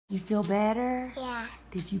You feel better? Yeah.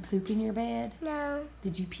 Did you poop in your bed? No.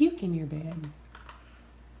 Did you puke in your bed?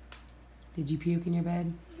 Did you puke in your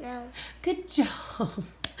bed? No. Good job.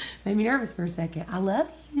 Made me nervous for a second. I love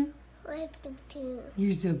you. Love you too.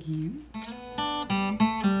 You're so cute.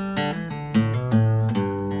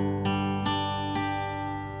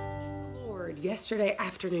 Lord, yesterday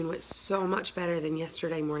afternoon went so much better than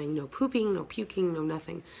yesterday morning. No pooping, no puking, no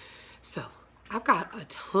nothing. So I've got a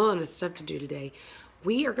ton of stuff to do today.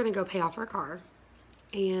 We are going to go pay off our car.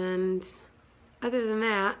 And other than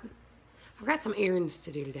that, I've got some errands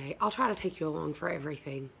to do today. I'll try to take you along for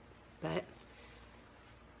everything. But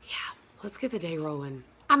yeah, let's get the day rolling.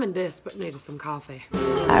 I'm in desperate need of some coffee.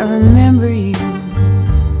 I remember you.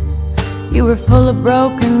 You were full of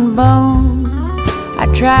broken bones.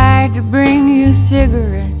 I tried to bring you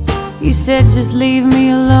cigarettes. You said just leave me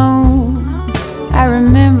alone. I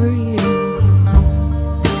remember you.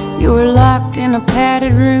 You were locked in a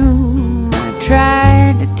padded room. I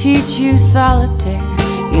tried to teach you solitaire.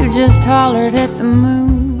 You just hollered at the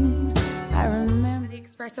moon. I remember the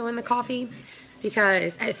espresso and the coffee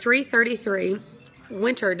because at 3:33,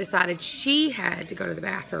 Winter decided she had to go to the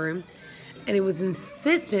bathroom, and it was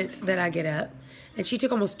insistent that I get up, and she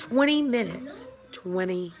took almost 20 minutes.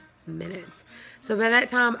 20 minutes. So by that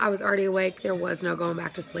time, I was already awake. There was no going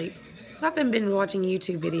back to sleep. So I've been watching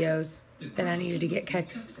YouTube videos that I needed to get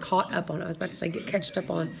caught up on. I was about to say get catched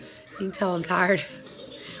up on. You can tell I'm tired.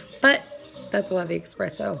 But that's why the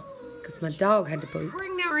espresso, because my dog had to poop.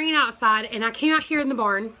 Bring that rain outside, and I came out here in the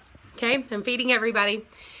barn. Okay, I'm feeding everybody.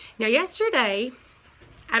 Now yesterday,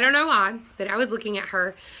 I don't know why, but I was looking at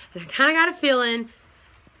her, and I kind of got a feeling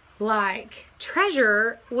like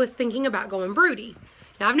Treasure was thinking about going broody.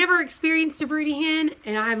 Now, I've never experienced a broody hen,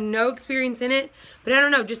 and I have no experience in it, but I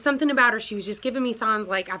don't know, just something about her. She was just giving me signs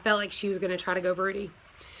like I felt like she was going to try to go broody.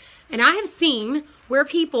 And I have seen where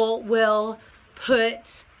people will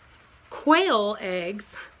put quail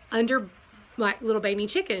eggs under like little baby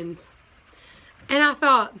chickens. And I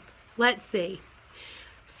thought, let's see.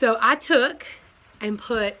 So I took and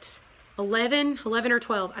put 11 or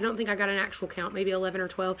 12. I don't think I got an actual count. Maybe 11 or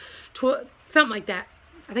 12. Something like that.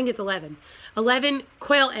 I think it's 11. 11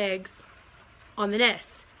 quail eggs on the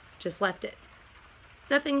nest. Just left it.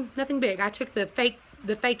 Nothing big. I took the fake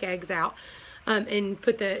eggs out and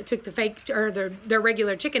took the fake or the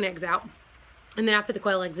regular chicken eggs out. And then I put the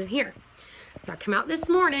quail eggs in here. So I come out this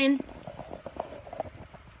morning.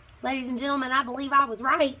 Ladies and gentlemen, I believe I was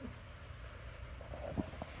right.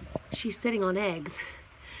 She's sitting on eggs.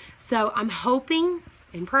 So I'm hoping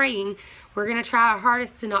and praying we're going to try our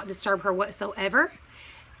hardest to not disturb her whatsoever.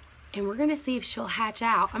 And we're going to see if she'll hatch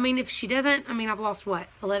out. I mean, if she doesn't, I mean, I've lost what?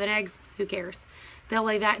 11 eggs? Who cares? They'll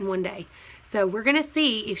lay that in one day. So we're going to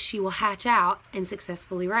see if she will hatch out and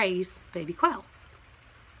successfully raise baby quail.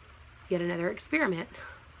 Yet another experiment.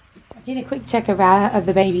 I did a quick check of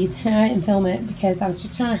the babies, and I didn't film it because I was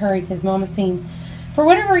just trying to hurry because Mama seems, for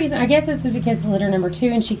whatever reason, I guess this is because it's litter number 2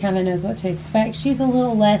 and she kind of knows what to expect. She's a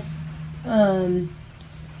little less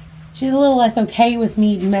okay with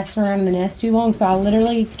me messing around in the nest too long, so I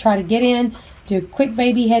literally try to get in, do a quick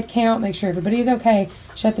baby head count, make sure everybody's okay,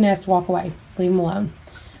 shut the nest, walk away, leave them alone.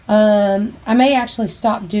 I may actually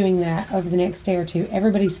stop doing that over the next day or two.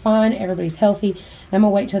 Everybody's fine, everybody's healthy. I'm going to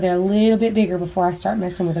wait till they're a little bit bigger before I start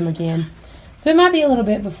messing with them again. So it might be a little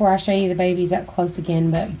bit before I show you the babies up close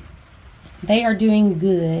again, but they are doing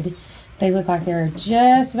good. They look like they're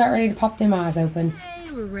just about ready to pop them eyes open.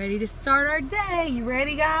 Hey, we're ready to start our day. You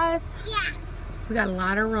ready, guys? Yeah. We got a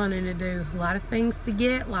lot of running to do, a lot of things to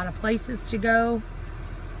get, a lot of places to go.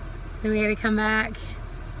 Then we got to come back.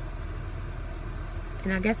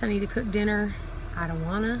 And I guess I need to cook dinner. I don't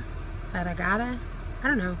wanna, but I gotta. I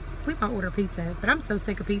don't know. We might order pizza, but I'm so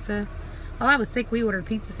sick of pizza. While I was sick, we ordered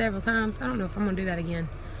pizza several times. I don't know if I'm gonna do that again.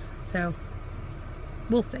 So,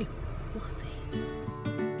 we'll see. We'll see.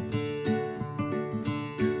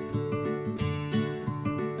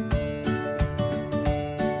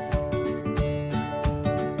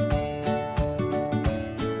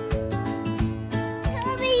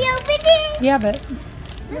 Can we open it? Yeah, but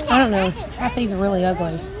I don't know. Half these are really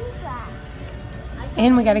ugly.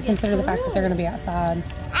 And we got to consider the fact that they're going to be outside.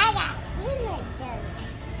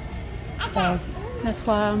 So That's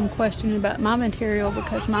why I'm questioning about my material,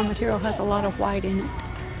 because my material has a lot of white in it.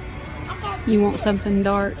 You want something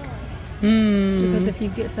dark. Because if you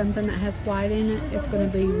get something that has white in it, it's going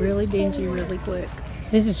to be really dingy really quick.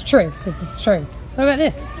 This is true. This is true. What about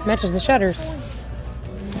this? Matches the shutters.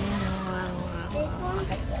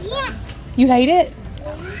 Yeah. You hate it?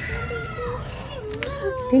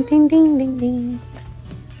 Ding, ding, ding, ding, ding.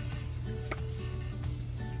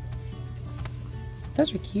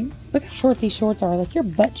 Those are cute. Look how short these shorts are. Like your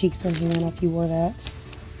butt cheeks would run if you wore that.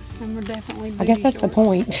 And we're definitely I guess that's shorts. the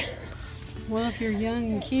point. Well, if you're young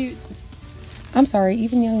and cute. I'm sorry,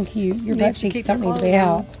 even young and cute, your butt cheeks don't need to be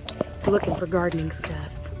out. Looking for gardening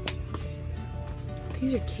stuff.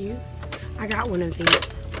 These are cute. I got one of these.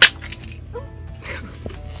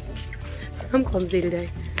 I'm clumsy today.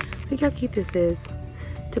 Look how cute this is.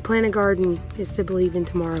 To plant a garden is to believe in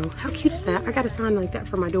tomorrow. How cute is that? I got a sign like that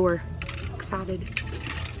for my door. Excited.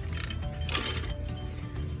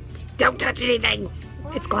 Don't touch anything.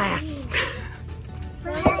 It's glass.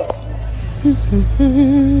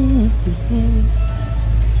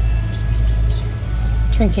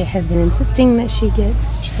 Trinket has been insisting that she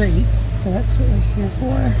gets treats, so that's what we're here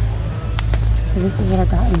for. So this is what I've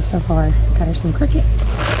gotten so far. Got her some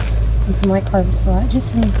crickets and some like harvest lot, just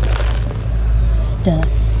some stuff.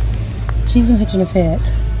 She's been pitching a fit.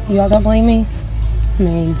 Y'all don't blame me? I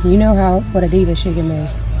mean, you know what a diva she can be.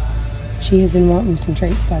 She has been wanting some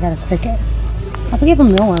treats, so I got her crickets. I've given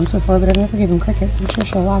them mealworms before, but I've never given crickets. I'm sure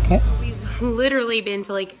she'll like it. We've literally been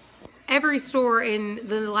to like every store in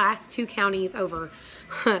the last 2 counties over.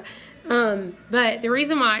 But the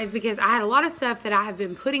reason why is because I had a lot of stuff that I have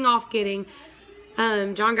been putting off getting.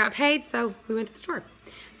 John got paid, so we went to the store.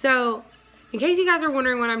 So, in case you guys are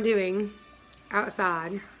wondering what I'm doing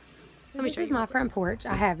outside, let me show you. This is my front porch.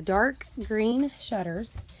 I have dark green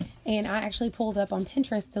shutters, and I actually pulled up on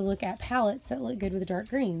Pinterest to look at palettes that look good with dark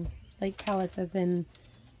green. Like palettes as in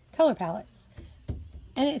color palettes.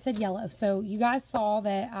 And it said yellow. So you guys saw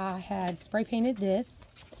that I had spray painted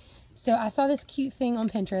this. So I saw this cute thing on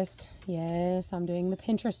Pinterest. Yes, I'm doing the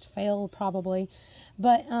Pinterest fail probably.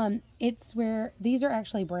 But it's where these are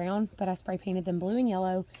actually brown, but I spray painted them blue and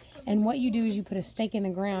yellow. And what you do is you put a stake in the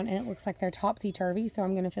ground and it looks like they're topsy-turvy. So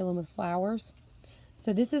I'm going to fill them with flowers.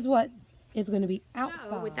 So this is what is going to be outside.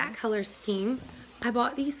 So with that color scheme, I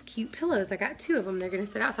bought these cute pillows. I got 2 of them. They're going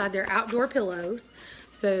to sit outside. They're outdoor pillows,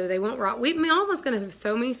 so they won't rot. Mom was going to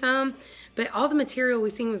sew me some, but all the material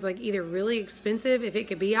we seen was like either really expensive if it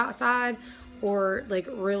could be outside or like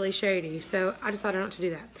really shady. So I decided not to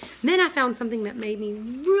do that. And then I found something that made me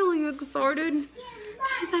really excited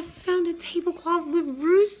because I found a tablecloth with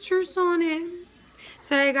roosters on it.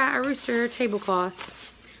 So I got a rooster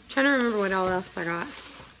tablecloth. I'm trying to remember what all else I got.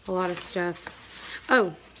 A lot of stuff.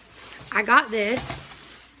 Oh. I got this.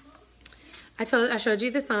 I showed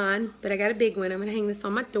you the sign, but I got a big one. I'm going to hang this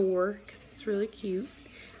on my door because it's really cute.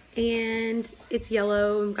 And it's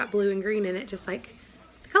yellow and got blue and green in it, just like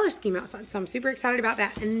the color scheme outside. So I'm super excited about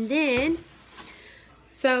that. And then,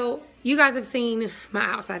 so you guys have seen my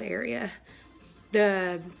outside area,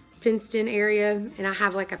 the fenced in area, and I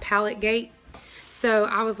have like a pallet gate. So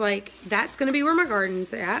I was like, that's going to be where my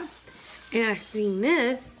garden's at. And I seen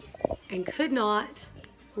this and could not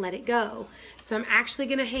let it go. So I'm actually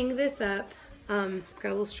going to hang this up. It's got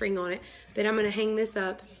a little string on it, but I'm going to hang this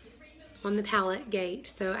up on the pallet gate.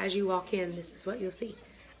 So as you walk in, this is what you'll see.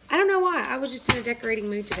 I don't know why. I was just in a decorating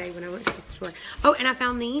mood today when I went to the store. Oh, and I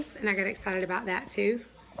found these, and I got excited about that too.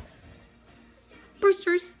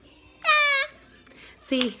 Roosters. Ah!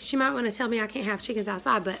 See, she might want to tell me I can't have chickens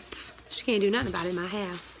outside, but she can't do nothing about it in my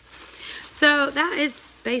house. So that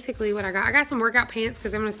is basically what I got. I got some workout pants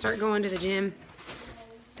because I'm going to start going to the gym.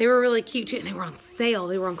 They were really cute too, and they were on sale.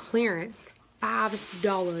 They were on clearance.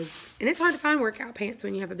 $5. And it's hard to find workout pants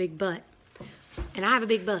when you have a big butt. And I have a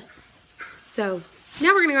big butt. So now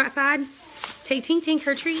we're going to go outside, take Tink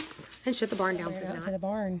her treats, and shut the barn down for the night. To the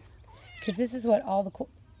barn. Because this is what all the cool,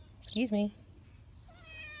 excuse me.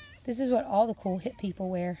 This is what all the cool hip people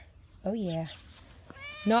wear. Oh yeah.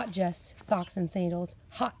 Not just socks and sandals.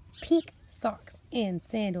 Hot pink socks and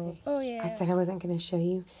sandals. Oh yeah. I said I wasn't going to show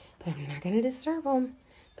you, but I'm not going to disturb them.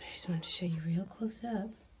 But I just wanted to show you real close up.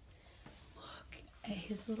 Look at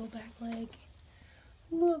his little back leg.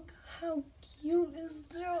 Look how cute is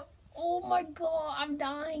that? Oh my god, I'm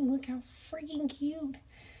dying. Look how freaking cute.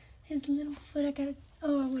 His little foot, I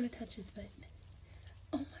want to touch his foot.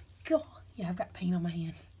 Oh my god. Yeah, I've got paint on my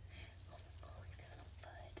hands. Oh look at his little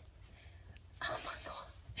foot. Oh my god.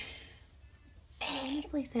 I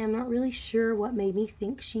honestly say I'm not really sure what made me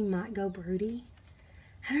think she might go broody.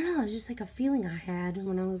 I don't know, it's just like a feeling I had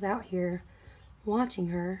when I was out here watching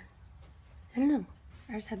her. I don't know.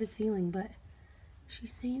 I just had this feeling, but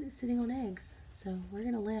she's sitting on eggs. So we're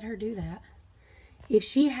going to let her do that. If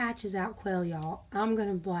she hatches out quail, y'all, I'm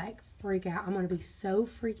going to like freak out. I'm going to be so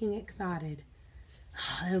freaking excited.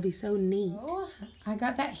 Oh, that'll be so neat. Oh, I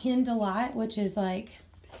got that Hen Delight, which is like,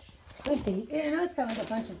 let's see. I know it's got like a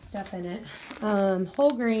bunch of stuff in it.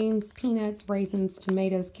 Whole grains, peanuts, raisins,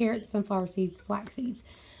 tomatoes, carrots, sunflower seeds, flax seeds.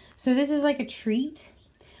 So this is like a treat.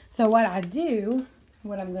 So what I do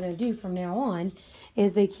what I'm going to do from now on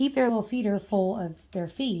is they keep their little feeder full of their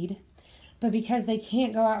feed, but because they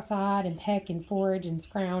can't go outside and peck and forage and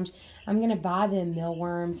scrounge, I'm going to buy them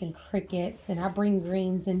mealworms and crickets, and I bring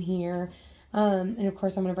greens in here. And of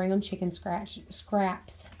course I'm going to bring them chicken scraps,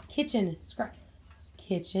 kitchen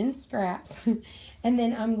scraps. And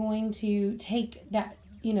then I'm going to take that,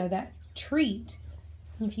 that treat.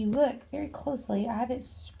 If you look very closely, I have it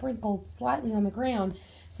sprinkled slightly on the ground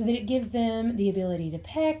so that it gives them the ability to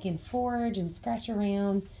peck and forage and scratch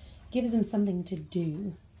around, gives them something to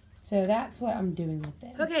do. So that's what I'm doing with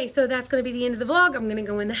them. Okay, so that's going to be the end of the vlog. I'm going to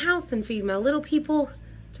go in the house and feed my little people.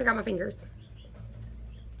 Check out my fingers.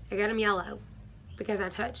 I got them yellow because I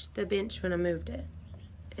touched the bench when I moved it.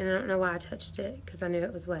 And I don't know why I touched it, because I knew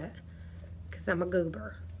it was wet, because I'm a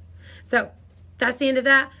goober. So that's the end of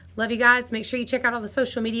that. Love you guys. Make sure you check out all the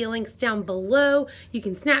social media links down below. You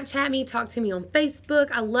can Snapchat me, talk to me on Facebook.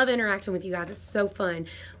 I love interacting with you guys. It's so fun.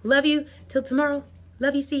 Love you. Till tomorrow.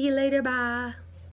 Love you. See you later. Bye.